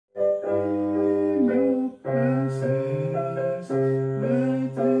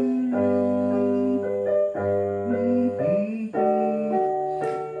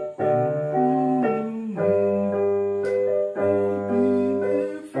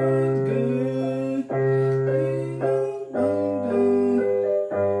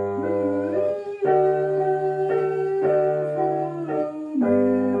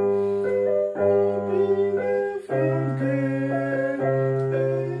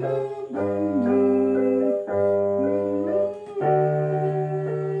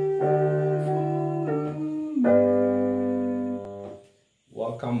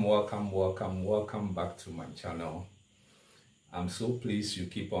welcome back to my channel. I'm so pleased you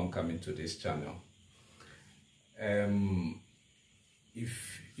keep on coming to this channel.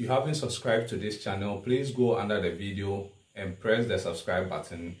 If you haven't subscribed to this channel, please go under the video and press the subscribe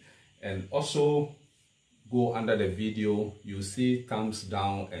button, and also go under the video. You see thumbs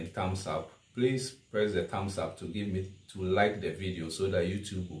down and thumbs up. Please press the thumbs up to give me to like the video so that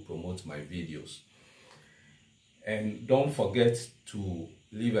YouTube will promote my videos. And don't forget to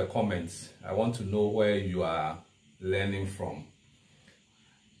leave a comment. I want to know where you are learning from.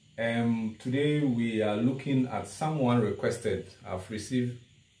 Today we are looking at someone requested. I've received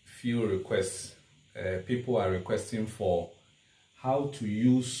few requests. People are requesting for how to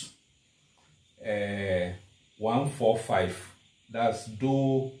use 145, that's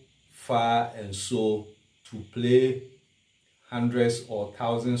Do, Fah and Soh, to play hundreds or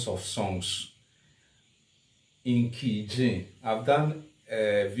thousands of songs in key G. I've done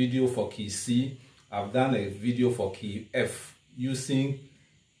a video for key C. I've done a video for key F using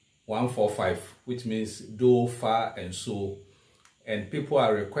 145, which means Do, Fah and Soh. And people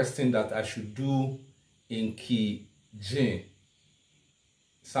are requesting that I should do in key G.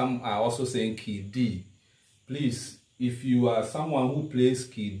 Some are also saying key D. Please, if you are someone who plays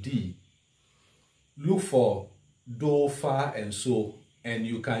key D, look for Do, Fah and Soh, and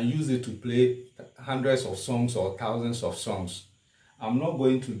you can use it to play hundreds of songs or thousands of songs. I'm not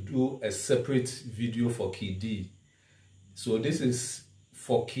going to do a separate video for key D. So this is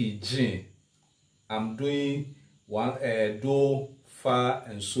for key G. I'm doing Do, Fah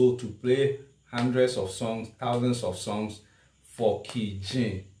and Soh to play hundreds of songs, thousands of songs for key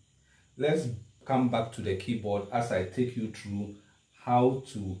G. Let's come back to the keyboard as I take you through how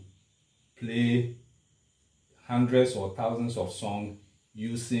to play hundreds or thousands of songs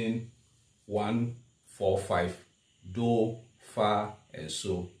using 145, Do, Fah and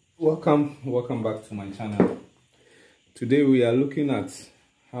Soh. Welcome back to my channel. Today we are looking at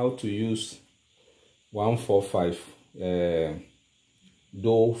how to use 145,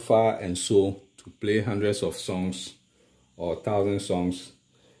 Do, Fah and Soh to play hundreds of songs or thousand songs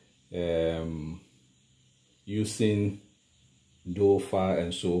using Do, Fah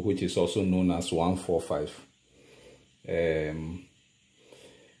and Soh, which is also known as 145.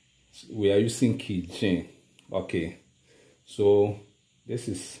 We are using key G. Okay, so this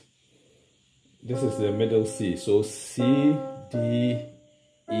is the middle C. So C, D,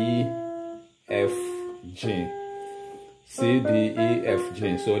 E, F, G. C, D, E, F,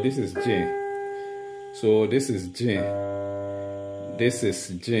 G. So this is G. So this is G. This is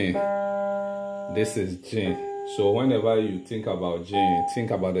G. This is G. So whenever you think about G,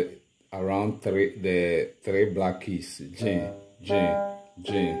 think about it around the three black keys. G, G,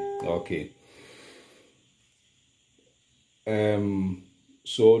 G. Okay.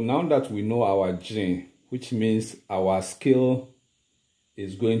 So now that we know our G, which means our scale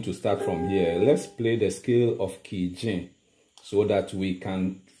is going to start from here, let's play the scale of key G so that we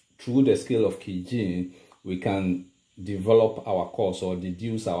can, through the scale of key G, we can develop our chords or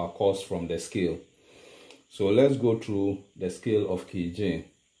deduce our chords from the scale. So let's go through the scale of key G.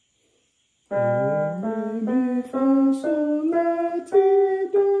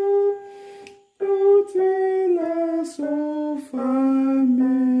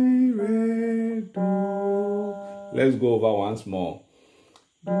 Let's go over once more.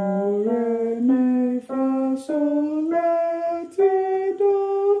 Do, re, mi, fa, sol, la, ti,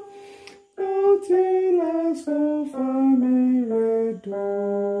 do. Do, ti, la, sol, fa, mi, re, do.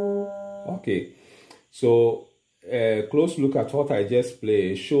 Okay, so a close look at what I just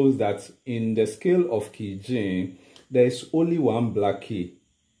played shows that in the scale of key G, there is only one black key,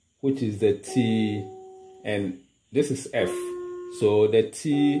 which is the T, and this is F. So the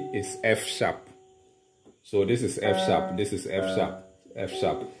T is F sharp. So this is F sharp, this is F sharp, F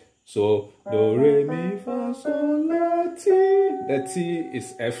sharp. So Do, re, mi, fa, sol, la, ti. The T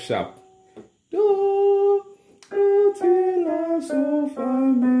is F sharp. Do, do, ti, la, sol, fa,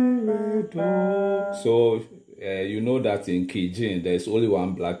 mi, re, do. So you know that in key G there is only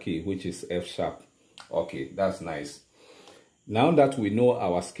one black key, which is F sharp. Okay, that's nice. Now that we know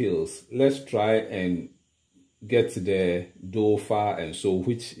our scales, let's try and get the Do, Fah and Soh,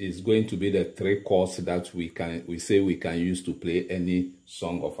 which is going to be the three chords that we say we can use to play any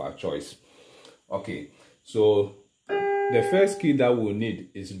song of our choice. Okay, so the first key that we'll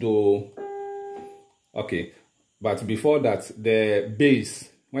need is Do. Okay, but before that, the bass,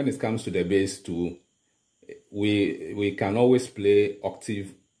 when it comes to the bass too, we can always play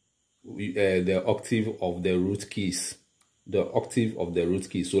octave, the octave of the root keys. The octave of the root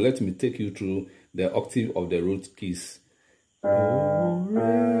keys. So let me take you through the octave of the root keys Do,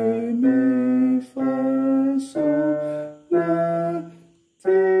 re, mi, fa, sol, la,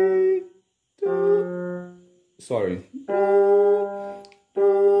 ti, do. Sorry.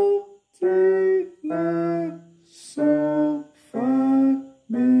 Do, ti, la, sol, fa,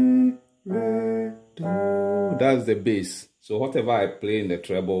 mi, re, do. That's the bass. So whatever I play in the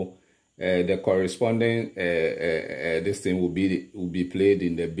treble, the corresponding this thing will be played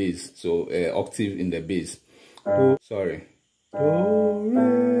in the bass. So octave in the bass. Do, sorry. Do,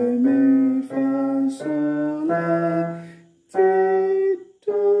 re, mi, fa, sol, la, ti,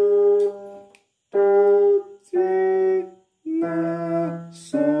 do. Do, ti, la,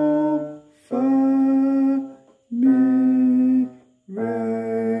 sol, fa, mi,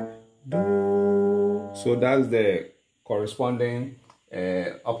 re, do. So that's the corresponding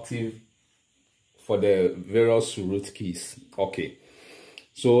octave for the various root keys. Okay,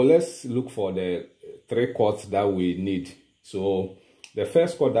 so let's look for the 3 chords that we need. So the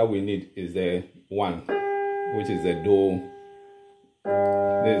first chord that we need is the 1, which is the Do.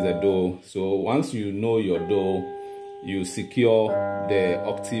 This is the Do. So once you know your Do, you secure the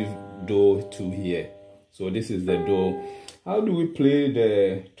octave Do to here. So this is the Do. How do we play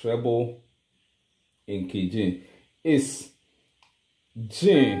the treble in key G? It's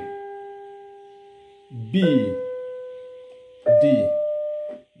G, B, D,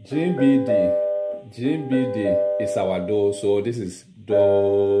 G, B, D. G, B, D is our Do. So this is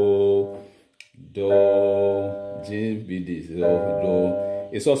Do, Do, G, B, D. So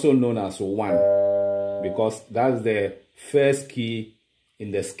Do. It's also known as 1 because that's the first key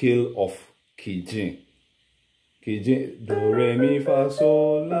in the scale of key G. Key G, Do, Re, Mi, Fa,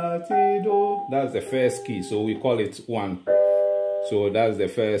 Sol, La, Ti, Do. That's the first key. So we call it 1. So that's the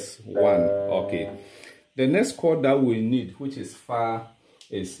first 1. Okay. The next chord that we need, which is Fa,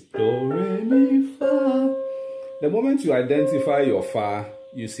 is Do, Re, Mi, Fa. The moment you identify your Fa,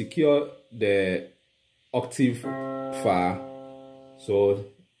 you secure the octave Fa. So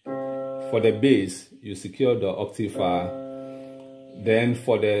for the bass, you secure the octave Fa. Then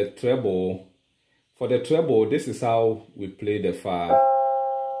for the treble, this is how we play the Fa.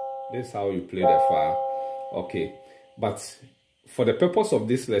 This is how you play the Fa. Okay. But for the purpose of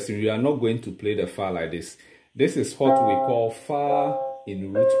this lesson, we are not going to play the Fa like this. This is what we call Fa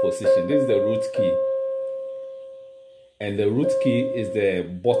in root position. This is the root key. And the root key is the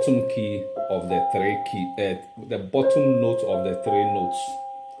bottom key of the 3 key, the bottom note of the 3 notes.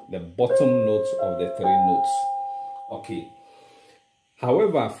 The bottom note of the 3 notes. Okay.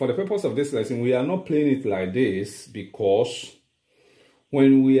 However, for the purpose of this lesson, we are not playing it like this because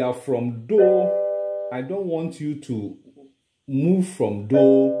when we are from Do, I don't want you to move from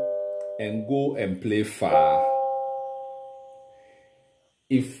Do and go and play Fa.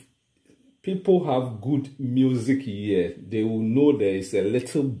 If people have good music here, they will know there is a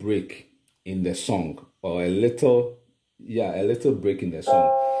little break in the song, or a little break in the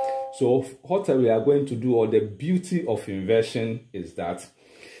song. So what we are going to do, or the beauty of inversion, is that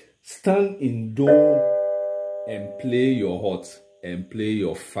stand in Do and play your hot and play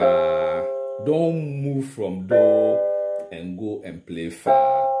your Fa. Don't move from Do and go and play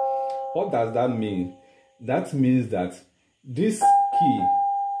Fa. What does that mean? That means that this key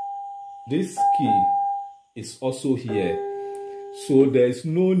is also here. So there is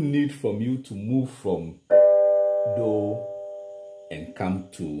no need for you to move from Do and come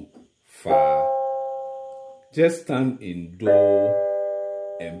to Fa. Just stand in Do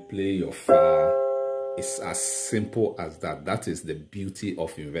and play your Fa. It's as simple as that. That is the beauty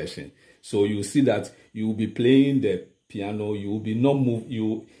of inversion. So you see that you will be playing the piano, you will be not move,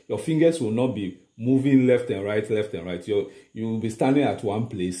 your fingers will not be moving left and right. You will be standing at one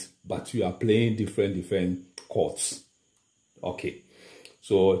place, but you are playing different chords. Okay.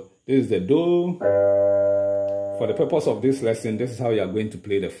 So this is the Do. For the purpose of this lesson, this is how you are going to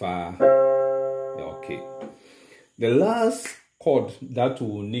play the Fa. Okay. The last chord that we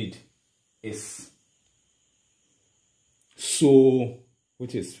will need is So,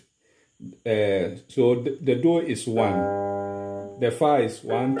 which is so the Do is 1. The Fa is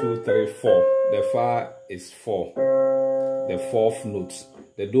 1, 2, 3, 4. The Fa is 4. The 4th note.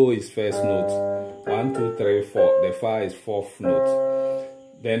 The Do is 1st note. 1, 2, 3, 4. The Fa is 4th note.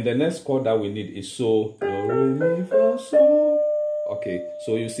 Then the next chord that we need is So. Do, Re, Mi, Fa, So. Okay,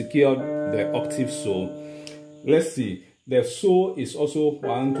 so you secure the octave So. Let's see. The So is also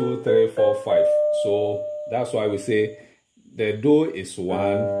 1, 2, 3, 4, 5. So that's why we say the Do is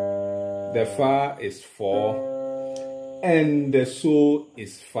 1, the Fa is 4, and the So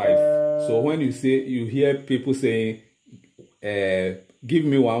is 5. So when you hear people saying, give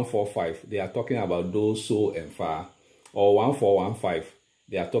me 1, 4, 5, they are talking about Do, So, and Fa. or 1415.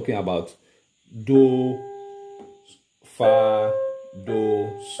 They are talking about do, fa, do,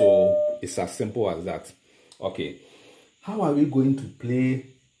 so. It's as simple as that. Okay, how are we going to play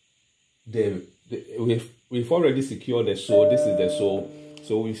we've already secured the so. This is the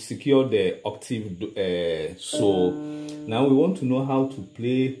so we've secured the octave so. Now we want to know how to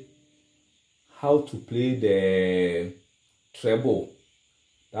play the treble.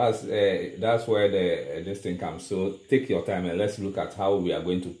 That's where this thing comes. So take your time and let's look at how we are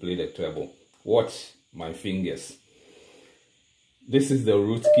going to play the treble. Watch my fingers. This is the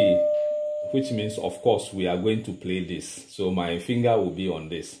root key, which means of course we are going to play this. So my finger will be on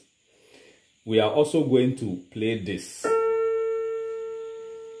this. We are also going to play this.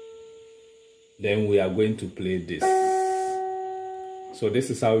 Then we are going to play this. So this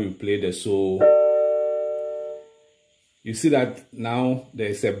is how you play the so. You see that now there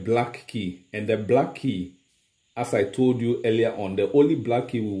is a black key, and the black key, as I told you earlier on, the only black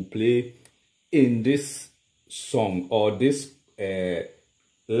key we will play in this song or this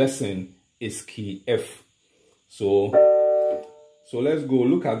lesson is key F. So let's go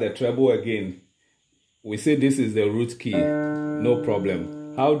look at the treble again. We say this is the root key, no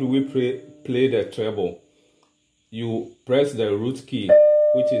problem. How do we play the treble? You press the root key,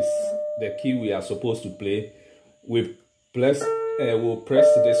 which is the key we are supposed to play. We'll press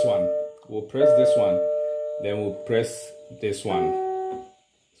this one. We'll press this one. Then we'll press this one.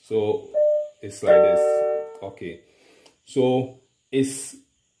 So it's like this. Okay. So it's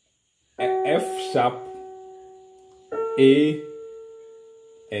F sharp, A,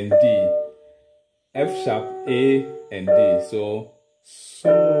 and D. F sharp, A, and D. So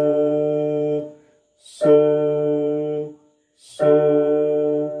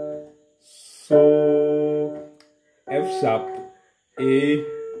F sharp, A,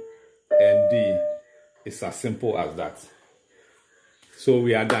 and D. It's as simple as that. So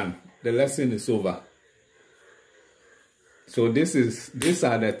we are done. The lesson is over. So these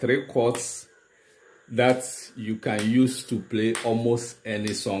are the 3 chords that you can use to play almost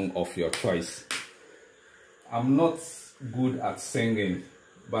any song of your choice. I'm not good at singing,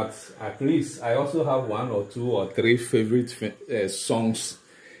 but at least I also have 1 or 2 or 3 favorite songs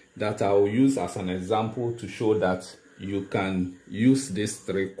that I will use as an example to show that you can use these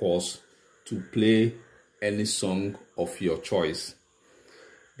 3 chords to play any song of your choice.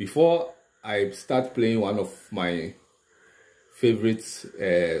 Before I start playing one of my favorite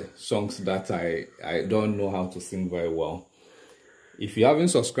songs that I don't know how to sing very well, if you haven't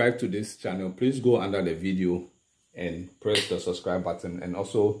subscribed to this channel, please go under the video and press the subscribe button, and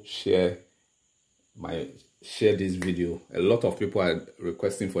also share this video. A lot of people are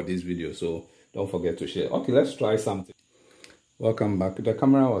requesting for this video, so don't forget to share. Okay, let's try something. Welcome back. The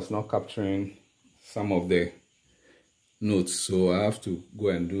camera was not capturing some of the notes, so I have to go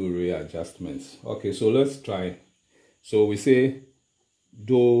and do readjustments. Okay, so let's try. So we say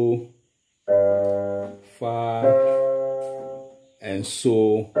do, fa, and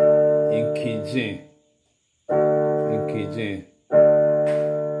so in key G.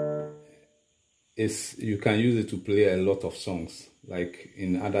 You can use it to play a lot of songs, like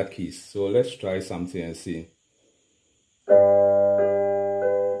in other keys. So let's try something and see.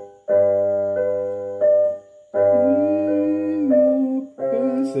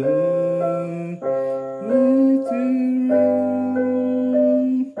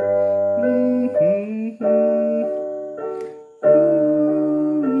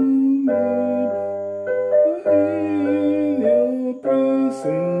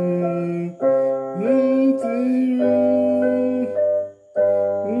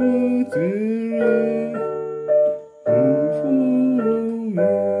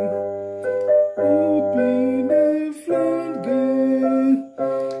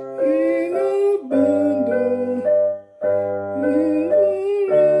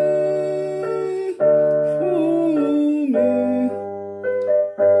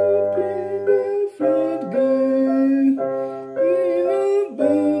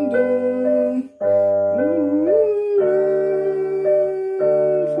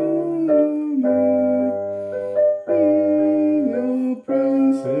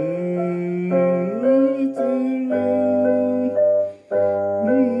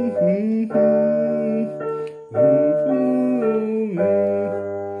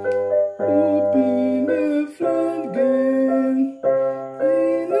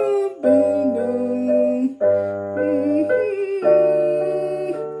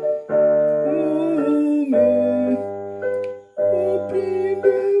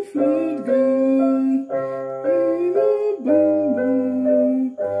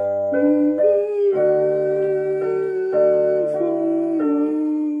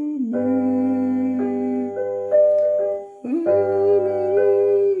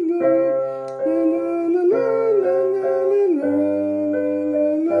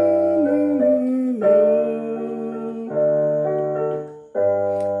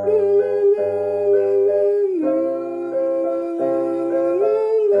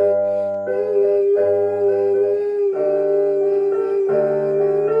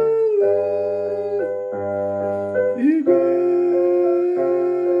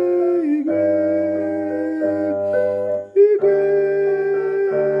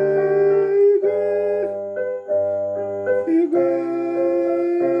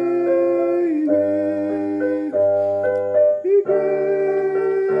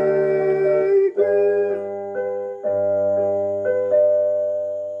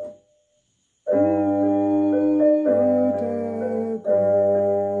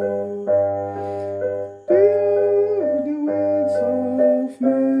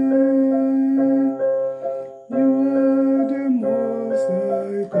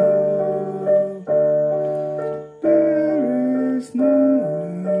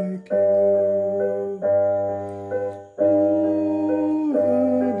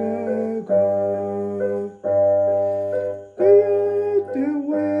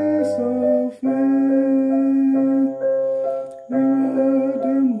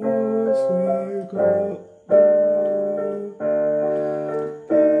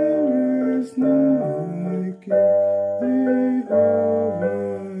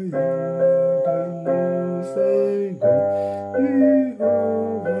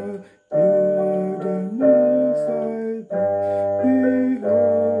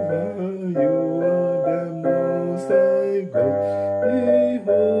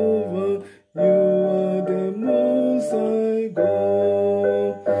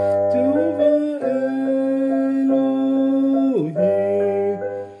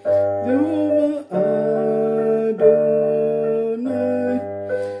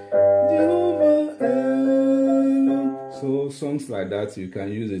 songs like that, you can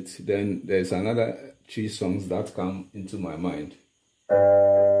use it. Then there's another three songs that come into my mind.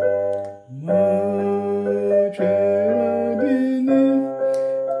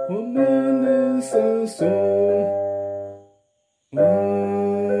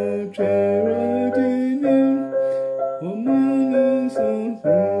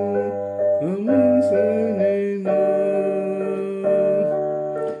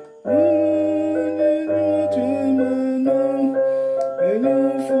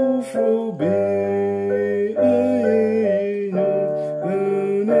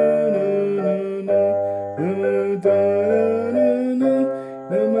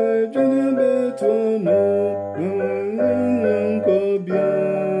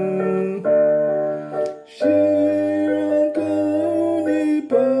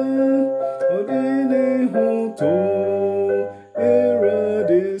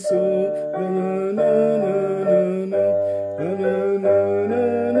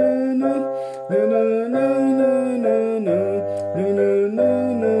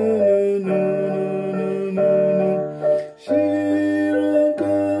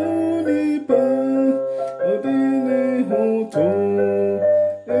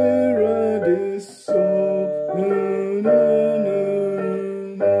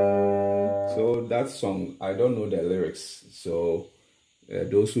 So that song, I don't know the lyrics, so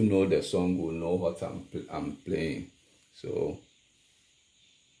those who know the song will know what I'm playing. So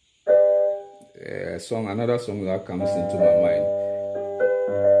another song that comes into my mind.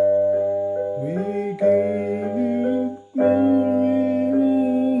 We give you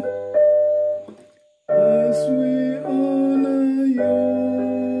glory, as we honor you.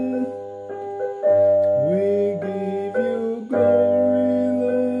 We give you glory,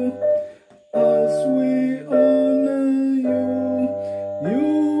 Lord, as we honor you. You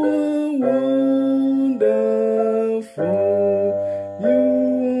are wonderful. You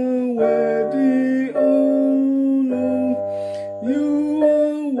are worthy, oh Lord. You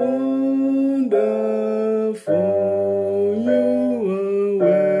are wonderful. You are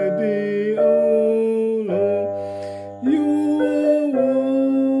worthy, oh Lord. You are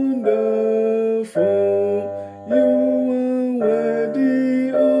wonderful. You are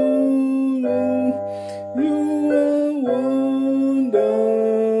worthy, oh Lord. You are wonderful.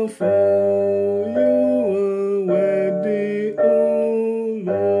 You are worthy, oh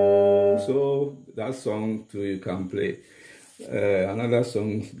Lord. So that song too you can play. Another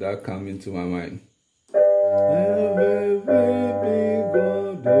song that come into my mind.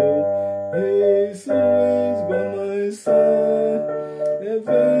 He's always by my side.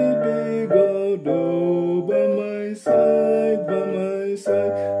 Every big God, by my side, by my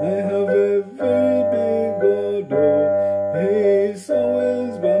side. I have a very big God, He's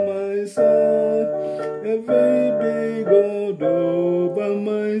always by my side. A very big God, by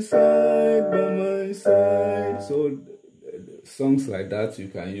my side, by my side. So songs like that, you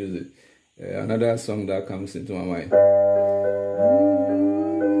can use it. Another song that comes into my mind.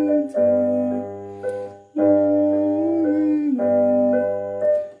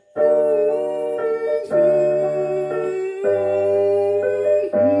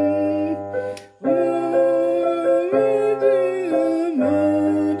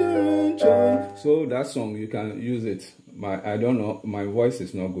 So that song, you can use it. I don't know, my voice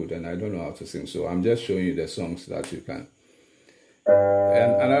is not good and I don't know how to sing, so I'm just showing you the songs that you can.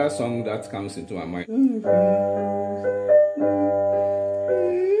 And another song that comes into my mind.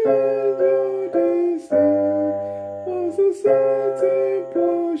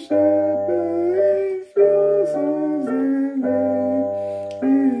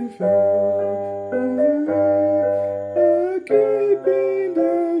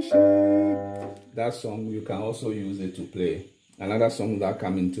 That song, you can also use it to play. Another song that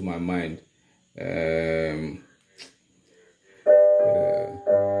came into my mind.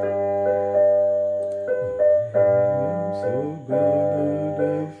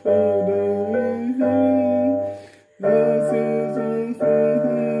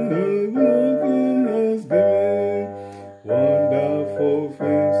 Wonderful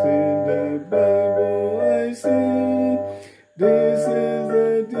things in the Bible I see. This is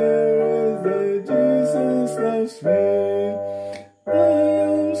the dearest that Jesus loves me. I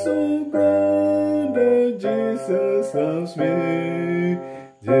am so glad that Jesus loves me.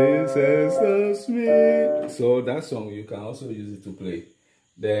 Jesus loves me. So that song, you can also use it to play.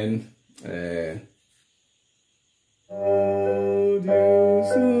 Then, Lord, you're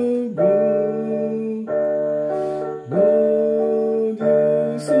so good. Lord,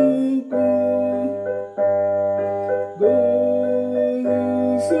 you're so good. Lord,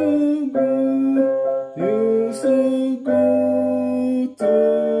 you're so good. You're so good.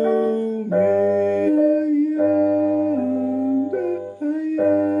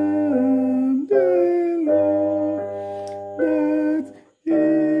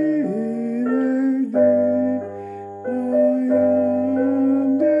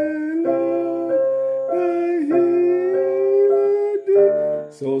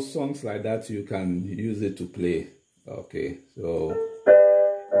 songs like that, you can use it to play. Okay, so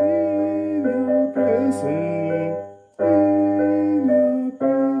in your presence,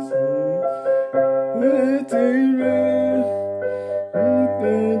 let it rain.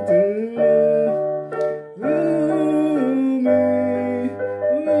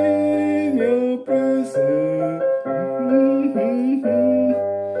 In your presence,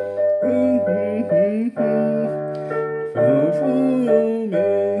 for me,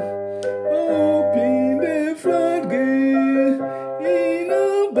 open the floodgate in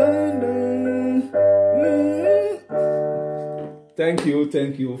abundance. Thank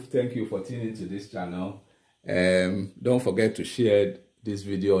you for tuning into this channel. Don't forget to share this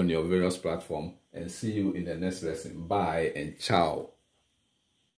video on your various platforms, and see you in the next lesson. Bye and ciao.